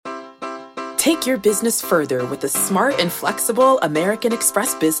Take your business further with the smart and flexible American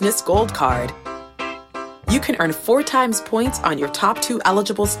Express Business Gold Card. You can earn 4 times points on your top 2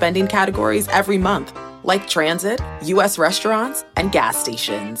 eligible spending categories every month, like transit, U.S. restaurants, and gas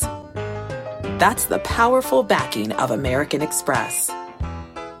stations. That's the powerful backing of American Express.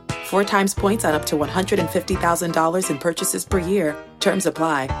 4 times points on up to $150,000 in purchases per year. Terms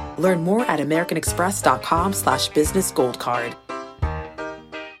apply. Learn more at americanexpress.com/businessgoldcard.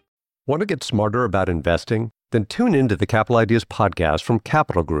 Want to get smarter about investing? Then tune into the Capital Ideas podcast from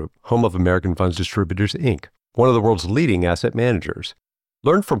Capital Group, home of American Funds Distributors, Inc., one of the world's leading asset managers.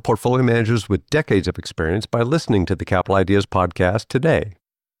 Learn from portfolio managers with decades of experience by listening to the Capital Ideas podcast today.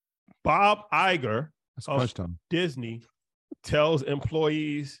 Bob Iger of Disney tells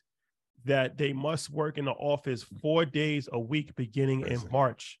employees that they must work in the office 4 days a week beginning in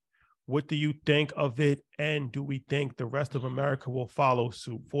March. What do you think of it? And do we think the rest of America will follow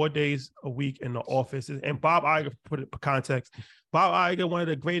suit? 4 days a week in the office. And Bob Iger, put it in context, Bob Iger, one of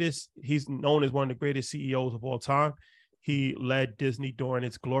the greatest, he's known as one of the greatest CEOs of all time. He led Disney during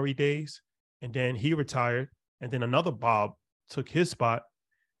its glory days, and then he retired. And then another Bob took his spot,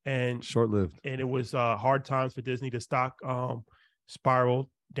 and short-lived. And it was hard times for Disney. The stock spiraled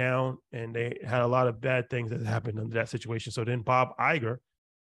down, and they had a lot of bad things that happened under that situation. So then Bob Iger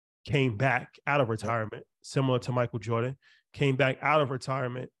came back out of retirement, similar to Michael Jordan, came back out of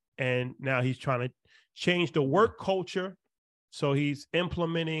retirement, and now he's trying to change the work culture. So he's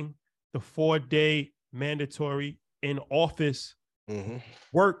implementing the 4-day mandatory in-office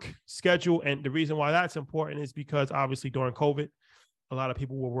work schedule. And the reason why that's important is because obviously during COVID, a lot of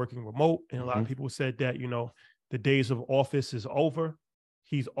people were working remote, and a lot of people said that, you know, the days of office is over.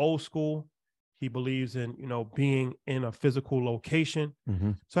 He's old school. He believes in, you know, being in a physical location.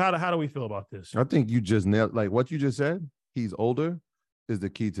 So how do we feel about this? I think you just nailed, like what you just said, he's older is the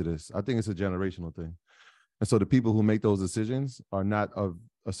key to this. I think it's a generational thing. And so the people who make those decisions are not of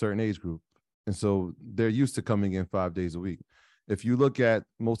a certain age group. And so they're used to coming in 5 days a week. If you look at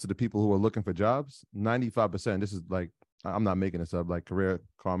most of the people who are looking for jobs, 95%, this is like, I'm not making this up, like Career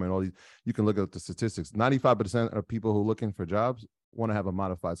Karma and all these, you can look at the statistics. 95% of people who are looking for jobs want to have a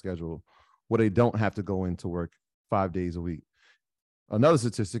modified schedule where they don't have to go into work 5 days a week. Another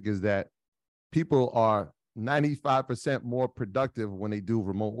statistic is that people are 95% more productive when they do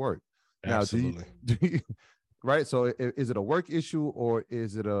remote work. Absolutely. Now, right? So is it a work issue or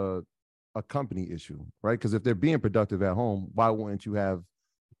is it a company issue, right? Because if they're being productive at home, why wouldn't you have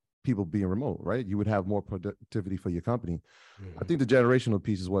people being remote, right? You would have more productivity for your company. I think the generational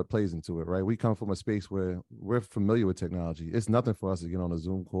piece is what plays into it, right? We come from a space where we're familiar with technology. It's nothing for us to get on a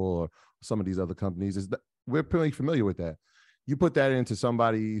Zoom call or some of these other companies. We're pretty familiar with that. You put that into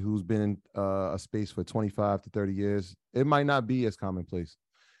somebody who's been in a space for 25 to 30 years, it might not be as commonplace.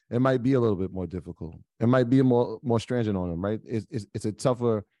 It might be a little bit more difficult. It might be more stringent on them, right? It's a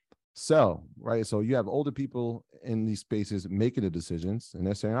tougher sell, right? So you have older people in these spaces making the decisions, and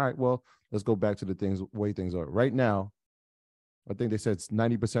they're saying, all right, well, let's go back to the way things are. Right now, I think they said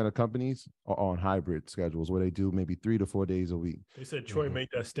 90% of companies are on hybrid schedules where they do maybe 3 to 4 days a week. They said Troy made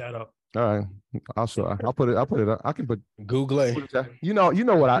that stat up. All right. I'll put it up. I can put Google it. You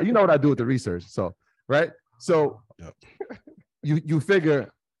know what I do with the research. So, right. So you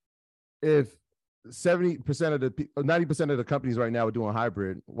figure if 70% of 90% of the companies right now are doing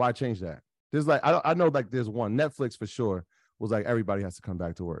hybrid, why change that? There's like, I know like there's one, Netflix for sure was like, everybody has to come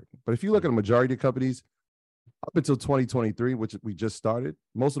back to work. But if you look at the majority of companies up until 2023, which we just started,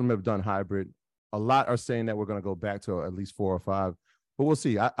 most of them have done hybrid. A lot are saying that we're going to go back to at least 4 or 5, but we'll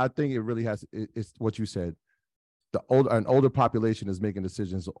see. I think it really it's what you said. An older population is making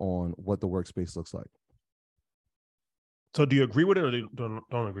decisions on what the workspace looks like. So do you agree with it or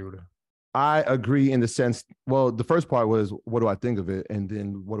don't agree with it? I agree in the sense, well, the first part was, what do I think of it? And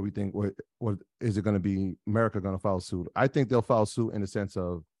then what do we think? What is it going to be? America going to follow suit? I think they'll follow suit in the sense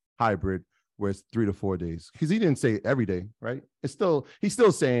of hybrid, where it's 3 to 4 days. Because he didn't say every day, right? He's still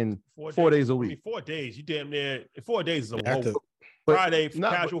saying 4 days a week. I mean, 4 days, you damn near, 4 days is a whole Friday,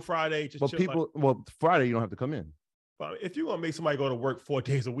 casual Friday. Just Friday, you don't have to come in. But if you're going to make somebody go to work 4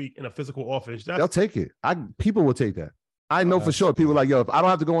 days a week in a physical office, they'll take it. People will take that. I know for sure people are like, yo, if I don't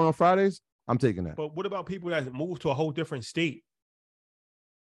have to go on Fridays, I'm taking that. But what about people that move to a whole different state?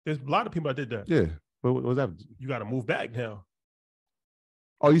 There's a lot of people that did that. Yeah. What was that? You got to move back now.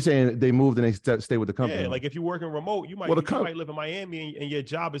 Oh, you saying they moved and they stay with the company? Yeah, like if you're working remote, you might live in Miami and your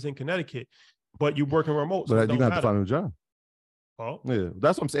job is in Connecticut, but you're working remote. So but you're going to have to find a job. Oh? Yeah,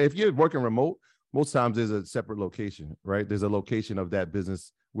 that's what I'm saying. If you're working remote, most times there's a separate location, right? There's a location of that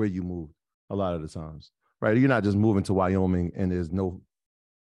business where you move a lot of the times. Right, you're not just moving to Wyoming and there's no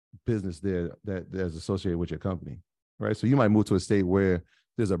business there that's associated with your company, right? So you might move to a state where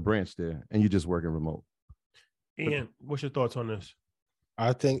there's a branch there and you're just working remote. Ian, what's your thoughts on this?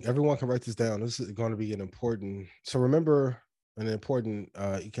 I think everyone can write this down. This is going to be an important. So remember an important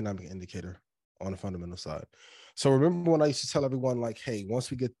economic indicator on the fundamental side. So remember when I used to tell everyone, like, hey, once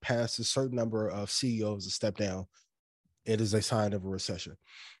we get past a certain number of CEOs to step down, it is a sign of a recession.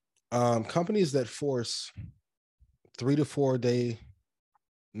 Companies that force 3 to 4 day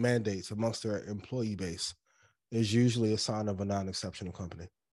mandates amongst their employee base is usually a sign of a non-exceptional company.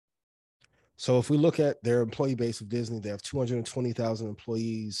 So if we look at their employee base of Disney, they have 220,000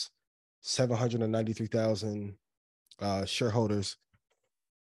 employees, 793,000 shareholders.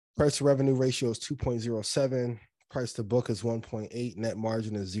 Price to revenue ratio is 2.07. Price to book is 1.8. Net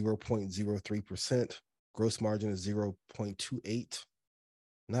margin is 0.03%. Gross margin is 0.28.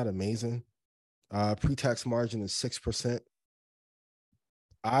 Not amazing. Pre-tax margin is 6%.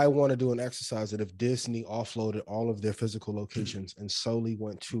 I want to do an exercise that if Disney offloaded all of their physical locations and solely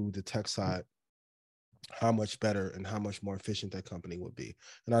went to the tech side, how much better and how much more efficient that company would be.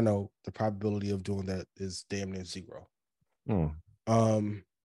 And I know the probability of doing that is damn near zero.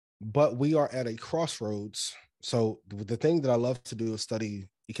 But we are at a crossroads. So the thing that I love to do is study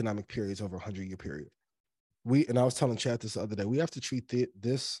economic periods over a 100-year period. And I was telling Chad this the other day, we have to treat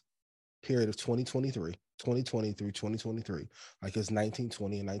this period of 2020 through 2023, like it's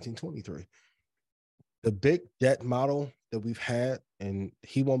 1920 and 1923. The big debt model that we've had, and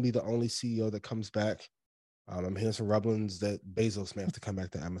he won't be the only CEO that comes back. I'm hearing some rumblings that Bezos may have to come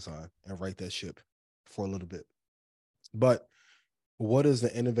back to Amazon and right that ship for a little bit. But what is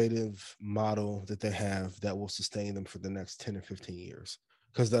the innovative model that they have that will sustain them for the next 10 or 15 years?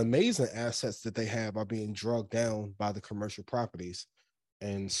 Because the amazing assets that they have are being drugged down by the commercial properties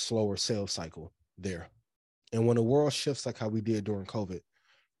and slower sales cycle there. And when the world shifts like how we did during COVID,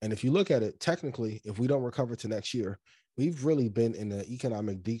 and if you look at it, technically, if we don't recover to next year, we've really been in an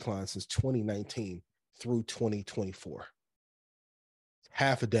economic decline since 2019 through 2024.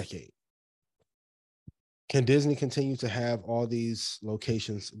 Half a decade. Can Disney continue to have all these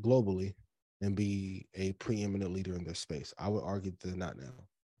locations globally and be a preeminent leader in their space? I would argue they're not now.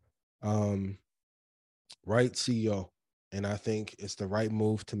 Right CEO. And I think it's the right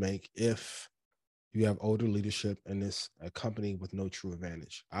move to make if you have older leadership and it's a company with no true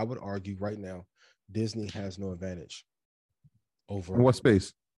advantage. I would argue right now, Disney has no advantage over. In what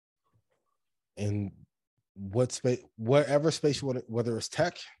space? In what space, whatever space you want, whether it's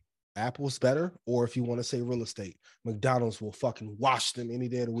tech, Apple's better, or if you want to say real estate, McDonald's will fucking wash them any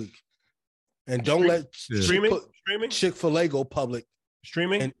day of the week. And don't let streaming Chick-fil-A go public.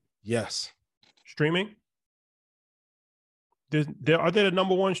 Streaming? And yes. Streaming? Are they the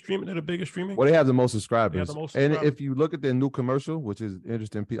number one streaming? They're the biggest streaming? Well, they have the most subscribers. And if you look at their new commercial, which is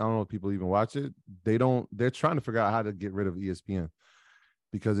interesting, I don't know if people even watch it. They're trying to figure out how to get rid of ESPN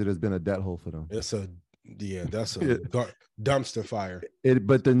because it has been a debt hole for them. That's a dumpster fire.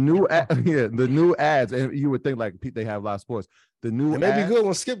 But the new the new ads, and you would think like they have live sports. The new it may be good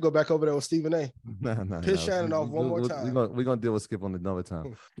when Skip go back over there with Stephen A. Piss Shannon off one more time. We're gonna deal with Skip on another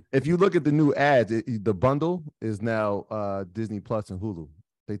time. If you look at the new ads, the bundle is now Disney Plus and Hulu.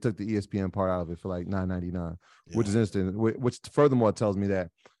 They took the ESPN part out of it for like $9.99, which is interesting. Which furthermore tells me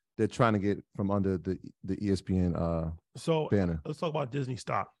that they're trying to get from under the ESPN banner. Let's talk about Disney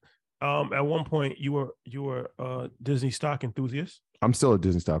stock. At one point, you were a Disney stock enthusiast. I'm still a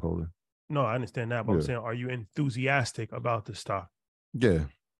Disney stockholder. No, I understand that, but I'm saying, are you enthusiastic about the stock? Yeah.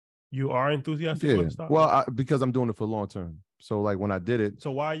 You are enthusiastic about the stock? Well, because I'm doing it for long term. So like when I did it.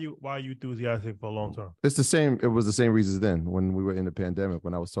 So why are you enthusiastic for long term? It's the same. It was the same reasons then when we were in the pandemic,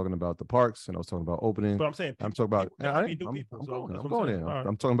 when I was talking about the parks and I was talking about opening. But I'm saying, I'm talking about. I'm going in.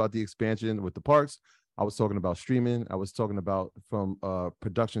 I'm talking about the expansion with the parks. I was talking about streaming. I was talking about from a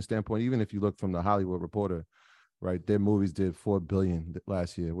production standpoint, even if you look from the Hollywood Reporter, right? Their movies did $4 billion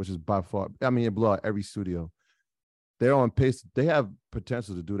last year, which is by far, it blew out every studio. They're on pace. They have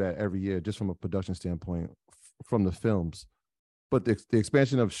potential to do that every year, just from a production standpoint, from the films. But the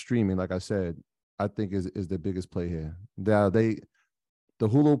expansion of streaming, like I said, I think is the biggest play here. Now the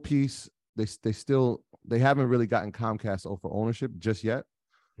Hulu piece, they haven't really gotten Comcast over ownership just yet.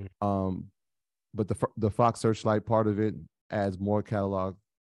 But the Fox Searchlight part of it adds more catalog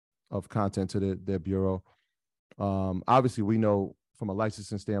of content to their bureau. Obviously, we know from a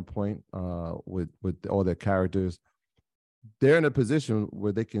licensing standpoint, with all their characters, they're in a position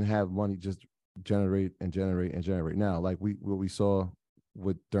where they can have money just generate and generate and generate. Now, like what we saw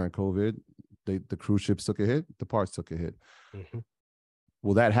during COVID, the cruise ships took a hit, the parks took a hit. Mm-hmm.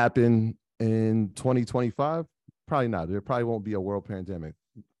 Will that happen in 2025? Probably not. There probably won't be a world pandemic.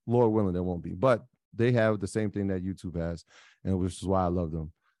 Lord willing, there won't be. But they have the same thing that YouTube has, and which is why I love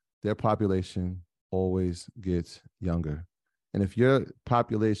them. Their population always gets younger. And if your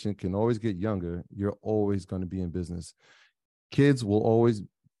population can always get younger, you're always going to be in business. Kids will always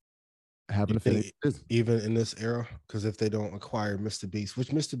have an affinity for business. Even in this era, because if they don't acquire Mr. Beast, which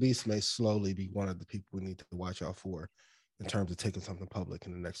Mr. Beast may slowly be one of the people we need to watch out for in terms of taking something public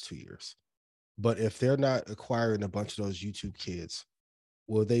in the next 2 years. But if they're not acquiring a bunch of those YouTube kids,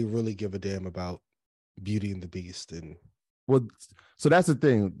 will they really give a damn about Beauty and the Beast? And well, so that's the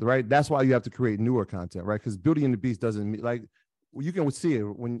thing, right? That's why you have to create newer content, right? Because Beauty and the Beast doesn't mean like you can see it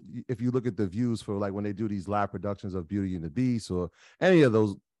if you look at the views for like when they do these live productions of Beauty and the Beast or any of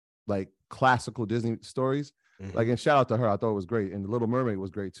those like classical Disney stories. Like, and shout out to her, I thought it was great, and The Little Mermaid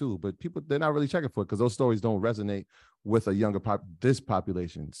was great too. But people, they're not really checking for it because those stories don't resonate with a younger this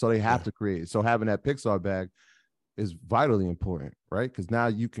population, so they have to create. So having that Pixar bag is vitally important, right? Because now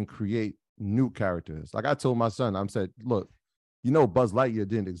you can create new characters. Like I told my son, I said, look, Buzz Lightyear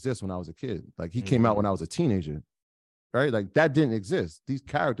didn't exist when I was a kid. Like he came out when I was a teenager, right? Like that didn't exist. These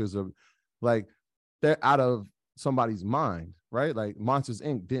characters are like, they're out of somebody's mind, right? Like Monsters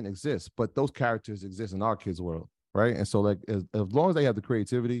Inc. didn't exist, but those characters exist in our kids' world, right? And so like as long as they have the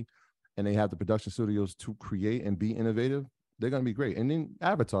creativity and they have the production studios to create and be innovative, they're going to be great. And then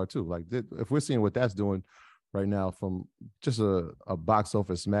Avatar too. Like if we're seeing what that's doing right now from just a box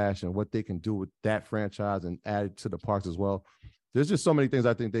office smash and what they can do with that franchise and add it to the parks as well, there's just so many things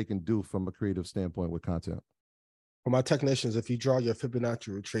I think they can do from a creative standpoint with content. For my technicians, if you draw your Fibonacci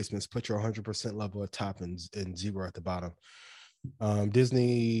retracements, put your 100% level at top and 0 at the bottom.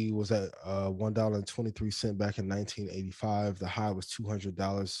 Disney was at $1.23 back in 1985. The high was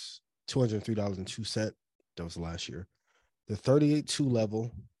 $203.02. That was last year. The 38.2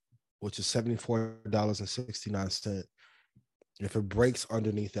 level, which is $74.69. If it breaks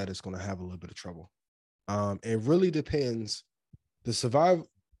underneath that, it's going to have a little bit of trouble. It really depends. The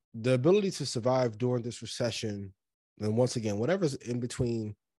ability to survive during this recession, and once again, whatever's in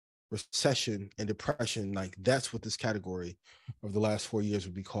between recession and depression, like that's what this category of the last 4 years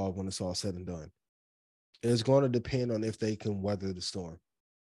would be called when it's all said and done. It's going to depend on if they can weather the storm.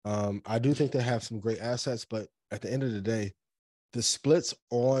 I do think they have some great assets, but at the end of the day, the splits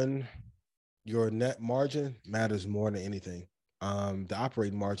on your net margin matters more than anything. The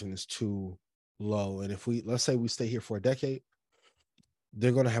operating margin is too low. And if let's say we stay here for a decade,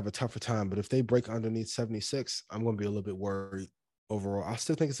 they're going to have a tougher time. But if they break underneath 76, I'm going to be a little bit worried overall. I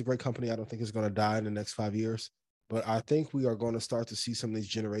still think it's a great company. I don't think it's going to die in the next 5 years, but I think we are going to start to see some of these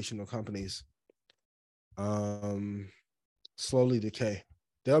generational companies slowly decay.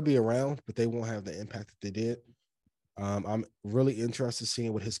 They'll be around, but they won't have the impact that they did. I'm really interested in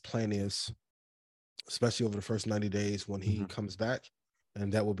seeing what his plan is, especially over the first 90 days when he comes back.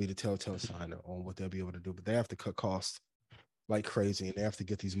 And that will be the telltale sign on what they'll be able to do. But they have to cut costs like crazy, and they have to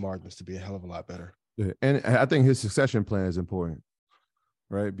get these margins to be a hell of a lot better. Yeah. And I think his succession plan is important,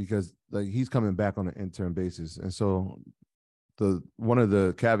 right? Because like he's coming back on an intern basis. And so one of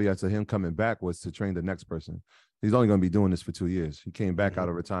the caveats of him coming back was to train the next person. He's only going to be doing this for 2 years. He came back out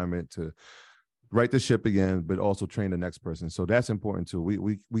of retirement to right the ship again, but also train the next person. So that's important too.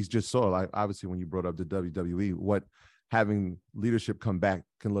 We just saw, like, obviously when you brought up the WWE, what having leadership come back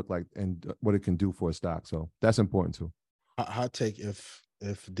can look like and what it can do for a stock. So that's important too. Hot take, if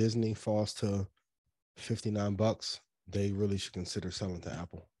Disney falls to $59, they really should consider selling to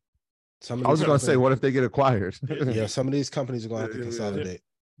Apple. I was going to say, what if they get acquired? Yeah, some of these companies are going to have to consolidate.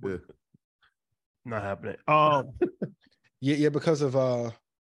 Yeah. Not happening. Yeah, because of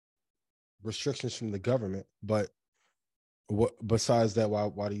restrictions from the government. But what besides that,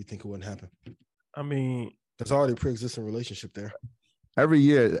 why do you think it wouldn't happen? I mean, there's already a pre-existing relationship there. Every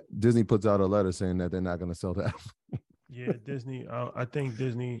year, Disney puts out a letter saying that they're not going to sell to Apple. Yeah, Disney. I think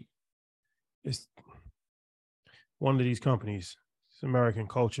Disney is one of these companies. It's American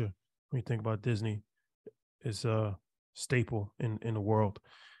culture. When you think about Disney, it's a staple in the world.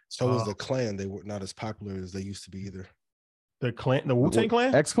 So is the Klan. They were not as popular as they used to be either. The Klan, the Wu-Tang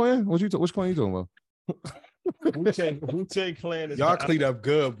Clan? X-Clan? Which Clan are you talking about? Wu-Tang Clan. Y'all clean up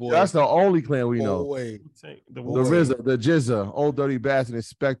good, boy. That's the only clan we know. The RZA, the Jizza, Old Dirty Bastard,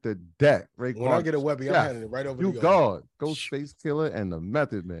 Inspector Deck. When I get a Webby, I'm handing it right over to you. God, Ghostface Killer, and the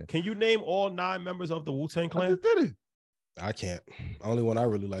Method Man. Can you name all 9 members of the Wu-Tang Clan? I did it. I can't. Only one I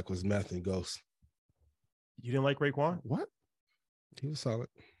really like was Meth and Ghost. You didn't like Raekwon? What? He was solid.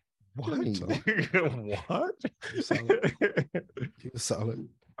 What? What? He was solid. He was solid.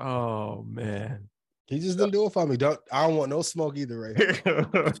 Oh man. He just didn't do it for me. I don't want no smoke either, Ray.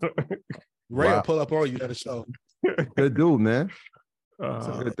 Ray will pull up on you at a show. Good dude, man.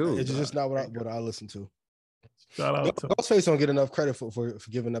 good dude. It's just not what I listen to. Shout out to Ghostface don't get enough credit for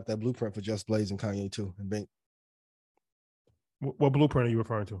giving up that blueprint for Just Blaze and Kanye too, and Bink. What blueprint are you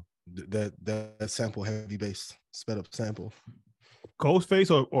referring to? That sample heavy bass, sped up sample. Ghostface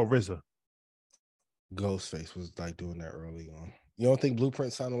or RZA? Ghostface was like doing that early on. You don't think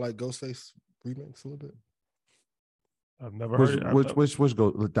Blueprint sounded like Ghostface remix a little bit? I've never heard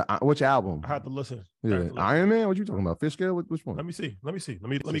it. Which album? I had to listen. Yeah, Iron Man. What you talking about? Fish Scale? Which one? Let me see. Let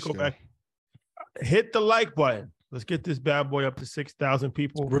me go back. Hit the like button. Let's get this bad boy up to 6,000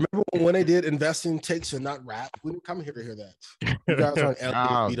 people. Remember when they did Investing Takes and Not Rap? We didn't come here to hear that. You guys on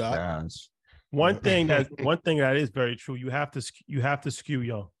Elliot One thing that is very true. You have to skew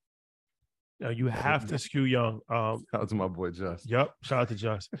young. You have to skew young. Shout out to my boy Just. Yep. Shout out to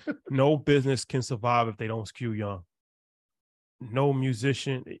Just. No business can survive if they don't skew young. No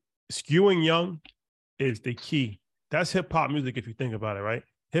musician. Skewing young is the key. That's hip hop music if you think about it, right?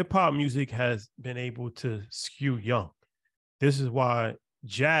 Hip hop music has been able to skew young. This is why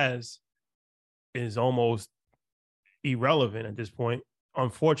jazz is almost irrelevant at this point,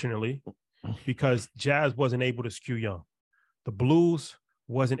 unfortunately, because jazz wasn't able to skew young. The blues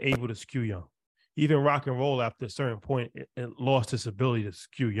wasn't able to skew young. Even rock and roll, after a certain point, it lost its ability to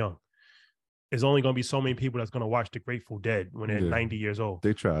skew young. There's only going to be so many people that's going to watch the Grateful Dead when they're 90 years old.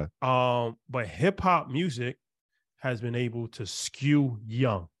 They try. But hip hop music has been able to skew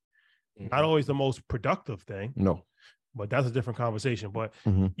young. Not always the most productive thing. No. But that's a different conversation. But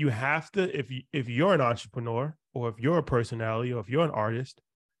you have to, if you're an entrepreneur or if you're a personality or if you're an artist,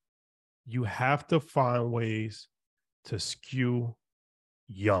 you have to find ways to skew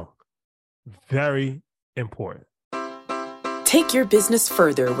young. Very important. Take your business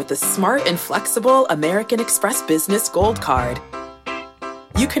further with the smart and flexible American Express Business Gold Card.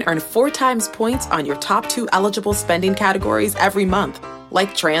 You can earn 4 times points on your top 2 eligible spending categories every month,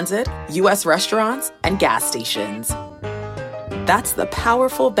 like transit, U.S. restaurants, and gas stations. That's the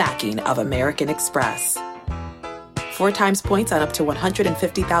powerful backing of American Express. 4 times points on up to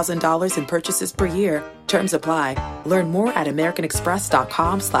 $150,000 in purchases per year. Terms apply. Learn more at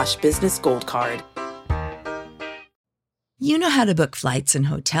americanexpress.com/business gold card. You know how to book flights and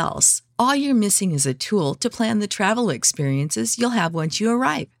hotels. All you're missing is a tool to plan the travel experiences you'll have once you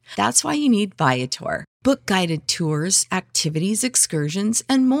arrive. That's why you need Viator. Book guided tours, activities, excursions,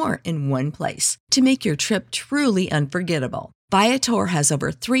 and more in one place to make your trip truly unforgettable. Viator has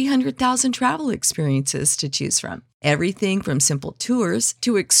over 300,000 travel experiences to choose from. Everything from simple tours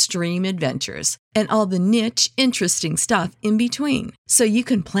to extreme adventures and all the niche, interesting stuff in between. So you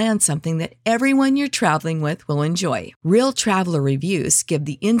can plan something that everyone you're traveling with will enjoy. Real traveler reviews give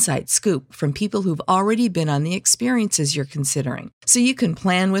the inside scoop from people who've already been on the experiences you're considering. So you can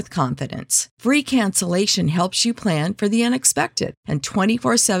plan with confidence. Free cancellation helps you plan for the unexpected. And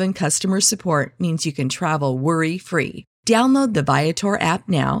 24/7 customer support means you can travel worry-free. Download the Viator app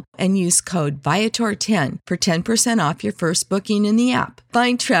now and use code Viator10 for 10% off your first booking in the app.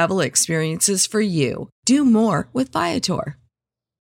 Find travel experiences for you. Do more with Viator.